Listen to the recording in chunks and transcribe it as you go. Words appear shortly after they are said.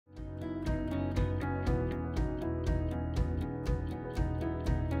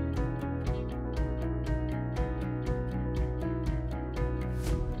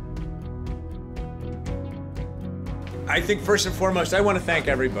I think first and foremost, I want to thank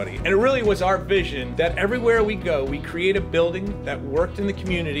everybody. And it really was our vision that everywhere we go, we create a building that worked in the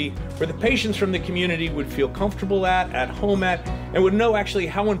community where the patients from the community would feel comfortable at home at, and would know actually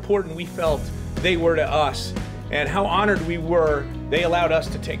how important we felt they were to us and how honored we were they allowed us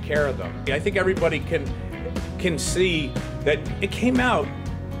to take care of them. I think everybody can see that it came out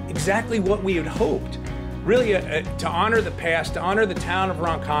exactly what we had hoped. Really to honor the past, to honor the town of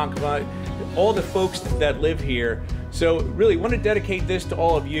Ronkonkoma, all the folks that live here. So really want to dedicate this to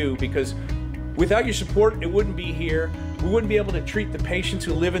all of you, because without your support, it wouldn't be here. We wouldn't be able to treat the patients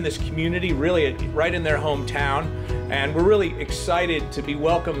who live in this community really right in their hometown. And we're really excited to be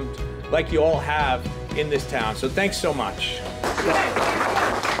welcomed like you all have in this town. So thanks so much.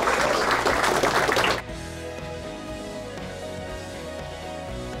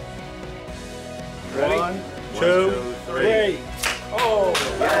 Ready? 1, 2,